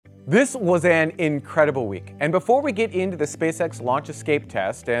This was an incredible week, and before we get into the SpaceX Launch Escape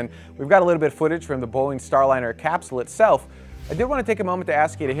Test, and we've got a little bit of footage from the Boeing Starliner capsule itself, I did want to take a moment to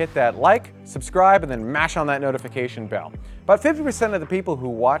ask you to hit that like, subscribe, and then mash on that notification bell. About 50% of the people who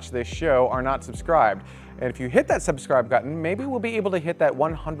watch this show are not subscribed, and if you hit that subscribe button, maybe we'll be able to hit that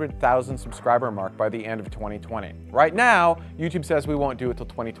 100,000 subscriber mark by the end of 2020. Right now, YouTube says we won't do it till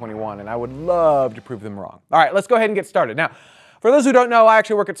 2021, and I would love to prove them wrong. All right, let's go ahead and get started. Now, for those who don't know, I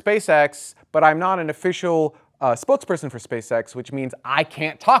actually work at SpaceX, but I'm not an official spokesperson for SpaceX, which means I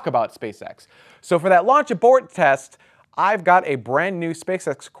can't talk about SpaceX. So for that Launch Abort Test, I've got a brand new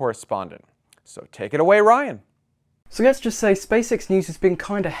SpaceX correspondent. So take it away, Ryan. So let's just say SpaceX news has been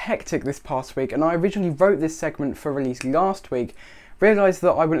kind of hectic this past week, and I originally wrote this segment for release last week, realised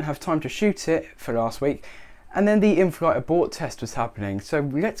that I wouldn't have time to shoot it for last week, and then the in-flight abort test was happening, so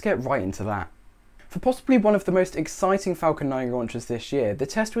let's get right into that. For possibly one of the most exciting Falcon 9 launches this year, the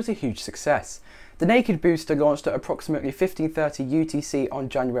test was a huge success. The naked booster launched at approximately 15:30 UTC on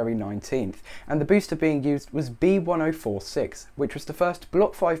January 19th, and the booster being used was B1046, which was the first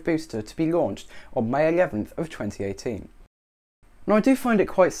Block 5 booster to be launched on May 11th of 2018. Now I do find it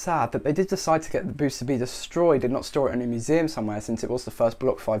quite sad that they did decide to get the booster be destroyed and not store it in a museum somewhere, since it was the first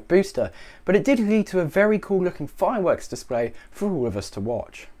Block 5 booster, but it did lead to a very cool looking fireworks display for all of us to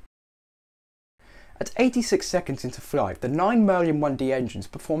watch. At 86 seconds into flight, the 9 Merlin 1D engines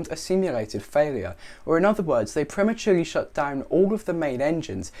performed a simulated failure, or in other words, they prematurely shut down all of the main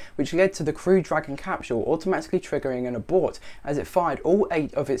engines, which led to the Crew Dragon capsule automatically triggering an abort as it fired all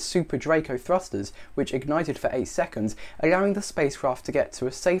 8 of its Super Draco thrusters, which ignited for 8 seconds, allowing the spacecraft to get to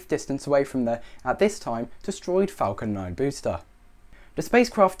a safe distance away from the, at this time, destroyed Falcon 9 booster. The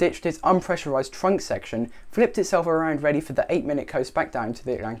spacecraft ditched its unpressurized trunk section, flipped itself around ready for the 8-minute coast back down to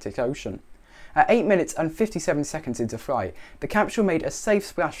the Atlantic Ocean. At 8 minutes and 57 seconds into flight, the capsule made a safe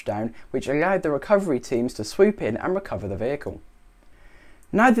splashdown, which allowed the recovery teams to swoop in and recover the vehicle.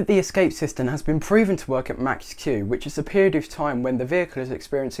 Now that the escape system has been proven to work at max Q, which is a period of time when the vehicle is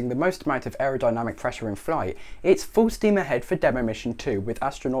experiencing the most amount of aerodynamic pressure in flight, it's full steam ahead for Demo Mission 2 with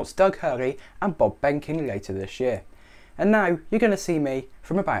astronauts Doug Hurley and Bob Behnken later this year. And now you're going to see me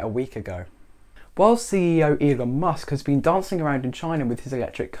from about a week ago. While CEO Elon Musk has been dancing around in China with his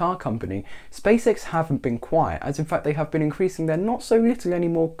electric car company, SpaceX haven't been quiet, as in fact they have been increasing their not so little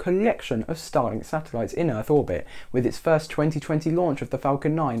anymore collection of Starlink satellites in Earth orbit, with its first 2020 launch of the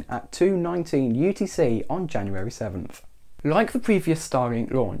Falcon 9 at 2:19 UTC on January 7th. Like the previous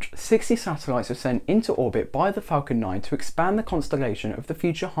Starlink launch, 60 satellites were sent into orbit by the Falcon 9 to expand the constellation of the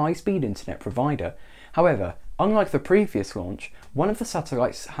future high-speed internet provider. However, unlike the previous launch, one of the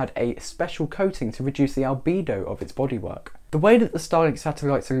satellites had a special coating to reduce the albedo of its bodywork. The way that the Starlink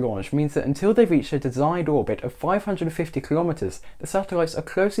satellites are launched means that until they reach a desired orbit of 550 kilometers, the satellites are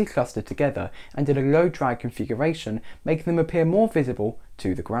closely clustered together and in a low drag configuration, making them appear more visible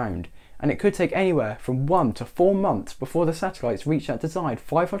to the ground. And it could take anywhere from 1 to 4 months before the satellites reach that desired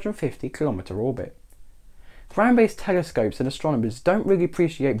 550 kilometer orbit. Ground-based telescopes and astronomers don't really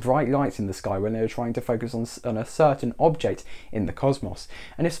appreciate bright lights in the sky when they are trying to focus on a certain object in the cosmos.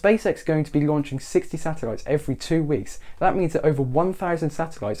 And if SpaceX is going to be launching 60 satellites every 2 weeks, that means that over 1,000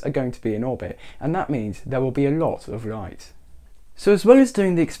 satellites are going to be in orbit, and that means there will be a lot of light. So as well as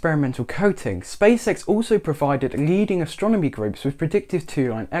doing the experimental coating, SpaceX also provided leading astronomy groups with predictive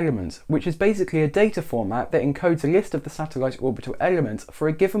two-line elements, which is basically a data format that encodes a list of the satellite's orbital elements for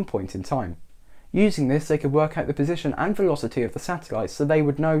a given point in time. Using this, they could work out the position and velocity of the satellites so they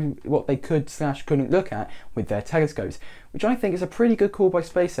would know what they could/couldn't look at with their telescopes, which I think is a pretty good call by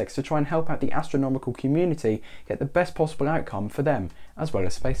SpaceX to try and help out the astronomical community get the best possible outcome for them, as well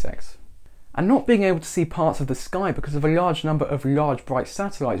as SpaceX. And not being able to see parts of the sky because of a large number of large bright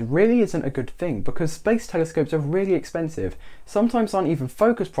satellites really isn't a good thing, because space telescopes are really expensive, sometimes aren't even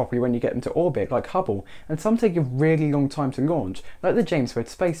focused properly when you get them to orbit like Hubble, and some take a really long time to launch, like the James Webb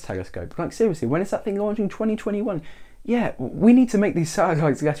Space Telescope. Like seriously, when is that thing launching? 2021? Yeah, we need to make these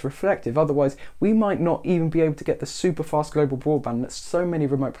satellites less reflective, otherwise we might not even be able to get the super fast global broadband that so many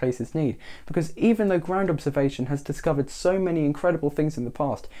remote places need. Because even though ground observation has discovered so many incredible things in the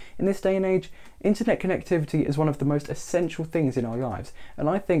past, in this day and age, internet connectivity is one of the most essential things in our lives, and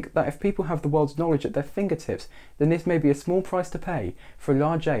I think that if people have the world's knowledge at their fingertips, then this may be a small price to pay for a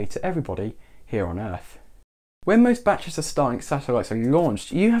large aid to everybody here on Earth. When most batches of Starlink satellites are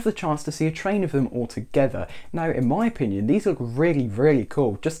launched, you have the chance to see a train of them all together. Now, in my opinion, these look really, really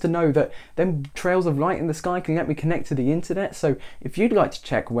cool, just to know that them trails of light in the sky can let me connect to the internet. So if you'd like to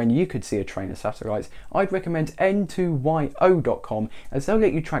check when you could see a train of satellites, I'd recommend n2yo.com, as they'll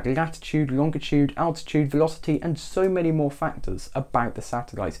let you track latitude, longitude, altitude, velocity, and so many more factors about the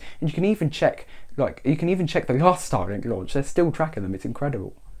satellites. And you can even check the last Starlink launch. They're still tracking them. It's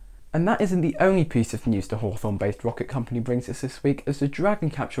incredible. And that isn't the only piece of news the Hawthorne-based rocket company brings us this week, as the Dragon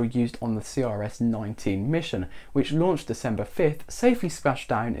capsule used on the CRS-19 mission, which launched December 5th, safely splashed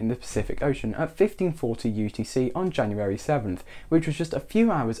down in the Pacific Ocean at 1540 UTC on January 7th, which was just a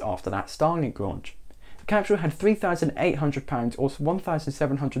few hours after that Starlink launch. The capsule had 3,800 pounds or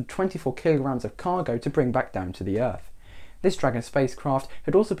 1,724 kilograms of cargo to bring back down to the Earth. This Dragon spacecraft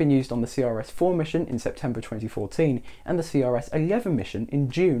had also been used on the CRS-4 mission in September 2014 and the CRS-11 mission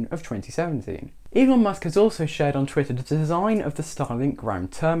in June of 2017. Elon Musk has also shared on Twitter the design of the Starlink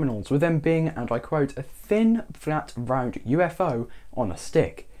ground terminals, with them being, and I quote, a thin, flat, round UFO on a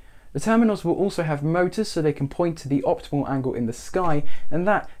stick. The terminals will also have motors so they can point to the optimal angle in the sky, and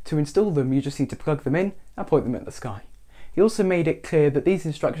that, to install them, you just need to plug them in and point them at the sky. He also made it clear that these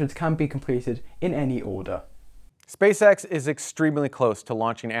instructions can be completed in any order. SpaceX is extremely close to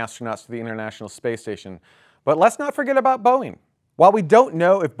launching astronauts to the International Space Station, but let's not forget about Boeing. While we don't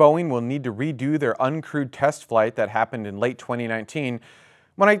know if Boeing will need to redo their uncrewed test flight that happened in late 2019,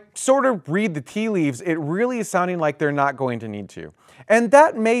 when I sort of read the tea leaves, it really is sounding like they're not going to need to. And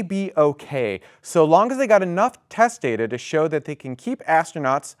that may be okay, so long as they got enough test data to show that they can keep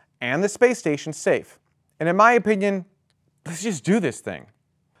astronauts and the space station safe. And in my opinion, let's just do this thing.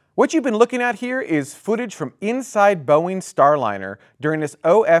 What you've been looking at here is footage from inside Boeing's Starliner during this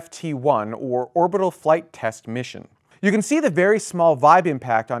OFT-1, or Orbital Flight Test mission. You can see the very small vibe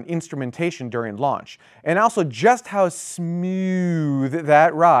impact on instrumentation during launch, and also just how smooth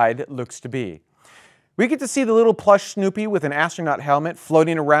that ride looks to be. We get to see the little plush Snoopy with an astronaut helmet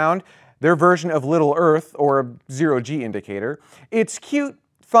floating around, their version of Little Earth, or a zero-G indicator. It's cute,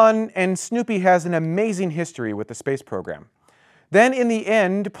 fun, and Snoopy has an amazing history with the space program. Then in the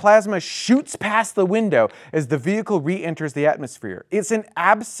end, plasma shoots past the window as the vehicle re-enters the atmosphere. It's an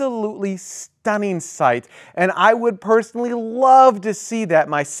absolutely stunning sight, and I would personally love to see that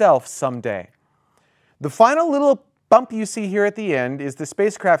myself someday. The final little bump you see here at the end is the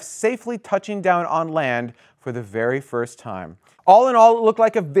spacecraft safely touching down on land for the very first time. All in all, it looked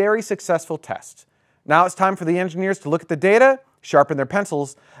like a very successful test. Now it's time for the engineers to look at the data, sharpen their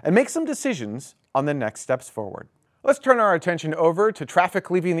pencils, and make some decisions on the next steps forward. Let's turn our attention over to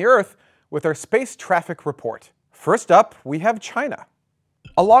traffic leaving the Earth with our space traffic report. First up, we have China.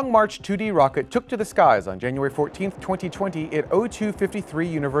 A Long March 2D rocket took to the skies on January 14, 2020 at 02:53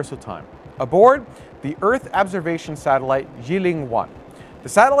 Universal Time. Aboard, the Earth observation satellite Jilin-1. The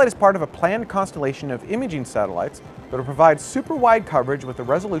satellite is part of a planned constellation of imaging satellites that will provide super wide coverage with a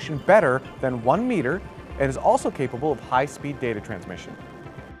resolution better than 1 meter and is also capable of high-speed data transmission.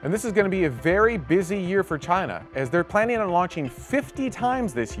 And this is going to be a very busy year for China, as they're planning on launching 50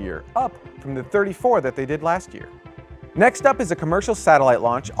 times this year, up from the 34 that they did last year. Next up is a commercial satellite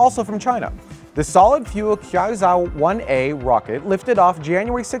launch, also from China. The solid-fuel Qiaozhou 1A rocket lifted off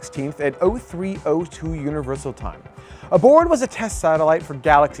January 16th at 03:02 Universal Time. Aboard was a test satellite for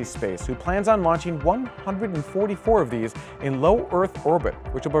Galaxy Space, who plans on launching 144 of these in low Earth orbit,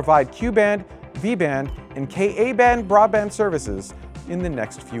 which will provide Q-band, V-band, and Ka-band broadband services in the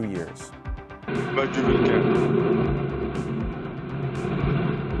next few years.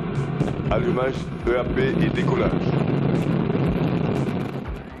 Allumage, EAP et décollage.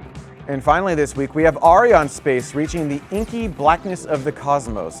 And finally this week, we have Ariane Space reaching the inky blackness of the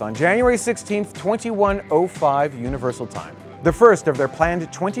cosmos on January 16th, 21:05 Universal Time, the first of their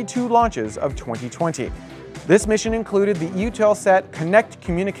planned 22 launches of 2020. This mission included the Eutelsat Connect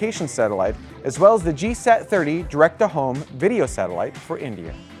communication satellite, as well as the GSAT-30 direct-to-home video satellite for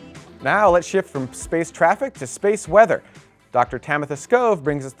India. Now let's shift from space traffic to space weather. Dr. Tamitha Skov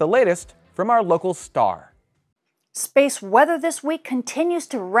brings us the latest from our local star. Space weather this week continues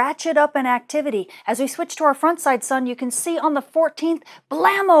to ratchet up in activity. As we switch to our front side sun, you can see on the 14th,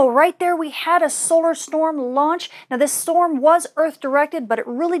 blammo, right there we had a solar storm launch. Now this storm was Earth directed, but it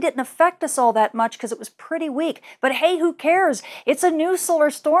really didn't affect us all that much because it was pretty weak. But hey, who cares? It's a new solar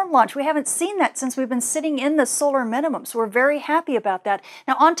storm launch. We haven't seen that since we've been sitting in the solar minimum, so we're very happy about that.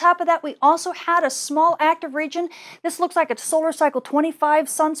 Now on top of that, we also had a small active region. This looks like a solar cycle 25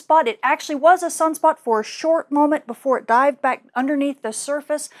 sunspot. It actually was a sunspot for a short moment before it dived back underneath the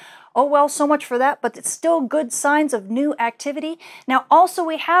surface. Oh well, so much for that, but it's still good signs of new activity. Now also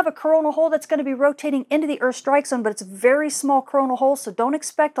we have a coronal hole that's going to be rotating into the Earth strike zone, but it's a very small coronal hole, so don't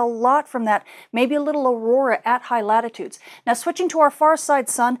expect a lot from that. Maybe a little aurora at high latitudes. Now switching to our far side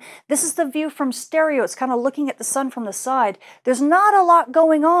sun, this is the view from stereo. It's kind of looking at the sun from the side. There's not a lot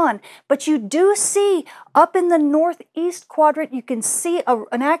going on, but you do see up in the northeast quadrant, you can see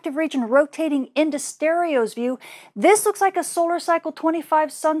an active region rotating into stereo's view. This looks like a solar cycle 25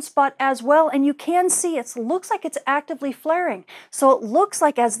 sunspot as well, and you can see it looks like it's actively flaring. So it looks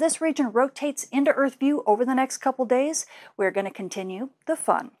like as this region rotates into Earth view over the next couple days, we're going to continue the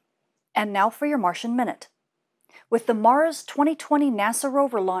fun. And now for your Martian Minute. With the Mars 2020 NASA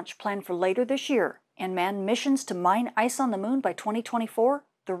rover launch planned for later this year and manned missions to mine ice on the moon by 2024,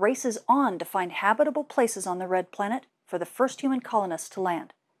 the race is on to find habitable places on the red planet for the first human colonists to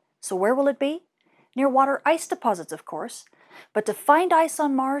land. So where will it be? Near water ice deposits, of course. But to find ice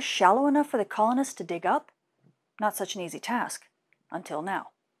on Mars shallow enough for the colonists to dig up? Not such an easy task, until now.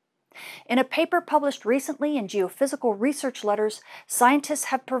 In a paper published recently in Geophysical Research Letters, scientists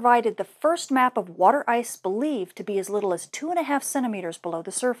have provided the first map of water ice believed to be as little as 2.5 centimeters below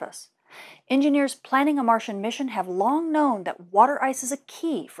the surface. Engineers planning a Martian mission have long known that water ice is a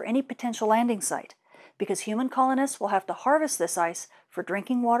key for any potential landing site, because human colonists will have to harvest this ice for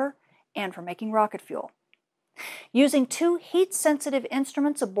drinking water and for making rocket fuel. Using 2 heat-sensitive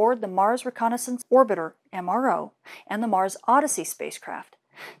instruments aboard the Mars Reconnaissance Orbiter, MRO, and the Mars Odyssey spacecraft,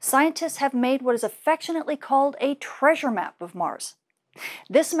 scientists have made what is affectionately called a treasure map of Mars.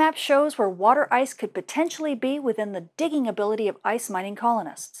 This map shows where water ice could potentially be within the digging ability of ice mining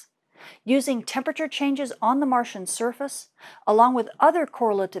colonists. Using temperature changes on the Martian surface, along with other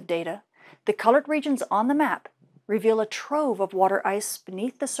correlative data, the colored regions on the map reveal a trove of water ice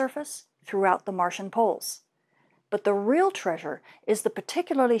beneath the surface throughout the Martian poles. But the real treasure is the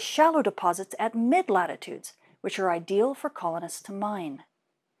particularly shallow deposits at mid-latitudes, which are ideal for colonists to mine.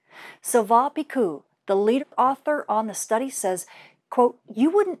 Sylvain Picou, the lead author on the study, says, quote, "You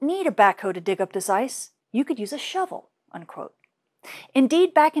wouldn't need a backhoe to dig up this ice. You could use a shovel," unquote.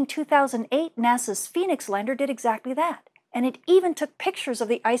 Indeed, back in 2008, NASA's Phoenix lander did exactly that, and it even took pictures of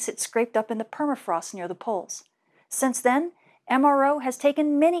the ice it scraped up in the permafrost near the poles. Since then, MRO has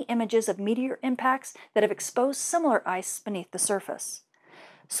taken many images of meteor impacts that have exposed similar ice beneath the surface.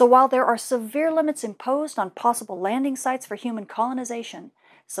 So while there are severe limits imposed on possible landing sites for human colonization,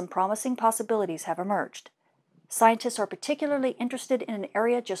 some promising possibilities have emerged. Scientists are particularly interested in an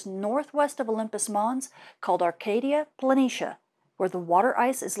area just northwest of Olympus Mons called Arcadia Planitia, where the water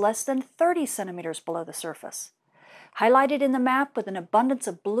ice is less than 30 centimeters below the surface. Highlighted in the map with an abundance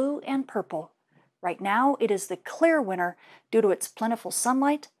of blue and purple, right now it is the clear winter due to its plentiful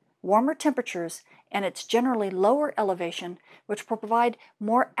sunlight, warmer temperatures, and its generally lower elevation, which will provide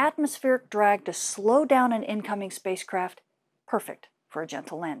more atmospheric drag to slow down an incoming spacecraft, perfect for a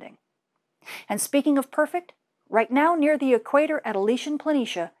gentle landing. And speaking of perfect, right now near the equator at Elysian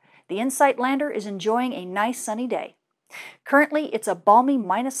Planitia, the InSight lander is enjoying a nice sunny day. Currently, it's a balmy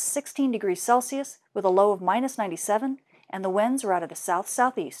minus 16 degrees Celsius with a low of minus 97, and the winds are out of the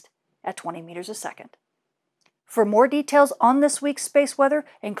south-southeast at 20 meters a second. For more details on this week's space weather,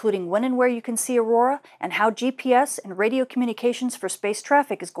 including when and where you can see aurora and how GPS and radio communications for space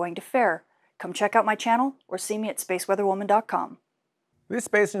traffic is going to fare, come check out my channel or see me at spaceweatherwoman.com. This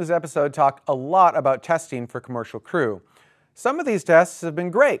Space News episode talked a lot about testing for commercial crew. Some of these tests have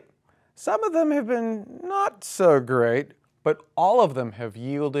been great. Some of them have been not so great, but all of them have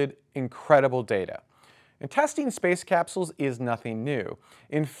yielded incredible data. And testing space capsules is nothing new.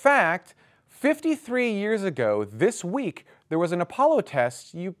 In fact, 53 years ago this week, there was an Apollo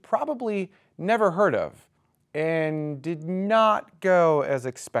test you probably never heard of and did not go as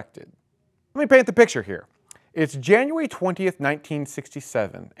expected. Let me paint the picture here. It's January 20th,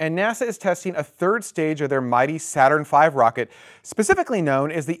 1967, and NASA is testing a 3rd stage of their mighty Saturn V rocket, specifically known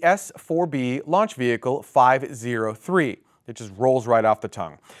as the S-4B Launch Vehicle 503. It just rolls right off the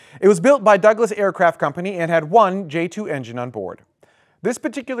tongue. It was built by Douglas Aircraft Company and had one J2 engine on board. This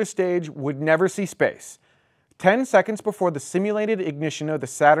particular stage would never see space. 10 seconds before the simulated ignition of the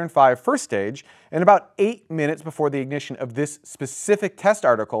Saturn V first stage, and about 8 minutes before the ignition of this specific test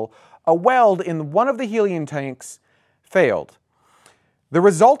article, a weld in one of the helium tanks failed. The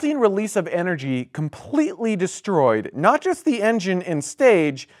resulting release of energy completely destroyed not just the engine and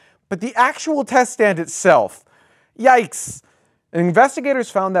stage, but the actual test stand itself. Yikes!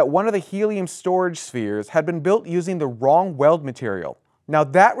 Investigators found that one of the helium storage spheres had been built using the wrong weld material. Now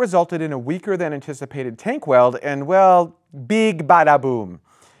that resulted in a weaker than anticipated tank weld and, well, big bada boom.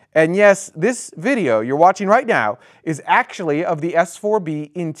 And yes, this video you're watching right now is actually of the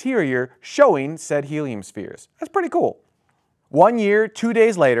S4B interior showing said helium spheres. That's pretty cool. 1 year, 2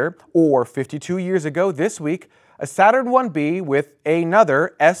 days later, or 52 years ago this week, a Saturn 1B with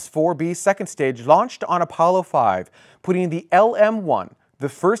another S4B second stage launched on Apollo 5, putting the LM-1, the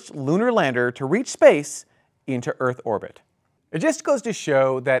first lunar lander to reach space, into Earth orbit. It just goes to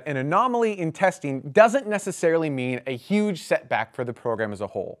show that an anomaly in testing doesn't necessarily mean a huge setback for the program as a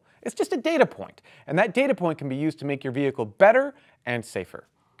whole. It's just a data point, and that data point can be used to make your vehicle better and safer.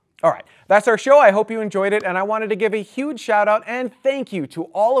 All right, that's our show. I hope you enjoyed it, and I wanted to give a huge shout out and thank you to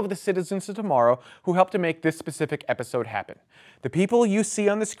all of the citizens of tomorrow who helped to make this specific episode happen. The people you see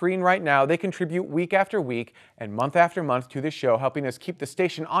on the screen right now, they contribute week after week and month after month to the show, helping us keep the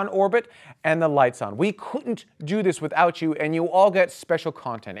station on orbit and the lights on. We couldn't do this without you, and you all get special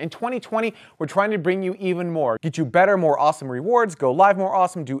content. In 2020, we're trying to bring you even more, get you better, more awesome rewards, go live more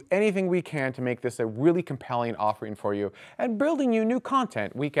awesome, do anything we can to make this a really compelling offering for you, and building you new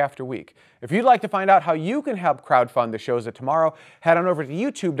content week after week. If you'd like to find out how you can help crowdfund the shows of tomorrow, head on over to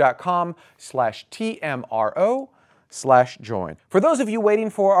youtube.com/TMRO/join. For those of you waiting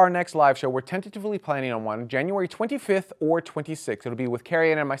for our next live show, we're tentatively planning on one January 25th or 26th. It'll be with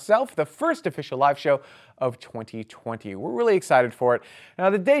Carrie Ann and myself, the first official live show of 2020. We're really excited for it. Now,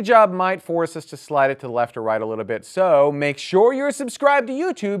 the day job might force us to slide it to the left or right a little bit, so make sure you're subscribed to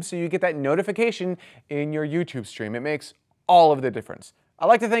YouTube so you get that notification in your YouTube stream. It makes all of the difference. I'd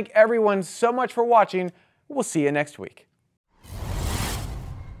like to thank everyone so much for watching. We'll see you next week.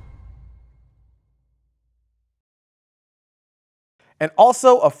 And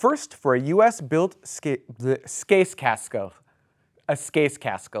also a first for a US-built space castle. A space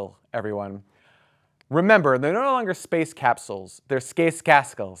castle, everyone. Remember, they're no longer space capsules, they're space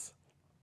castles.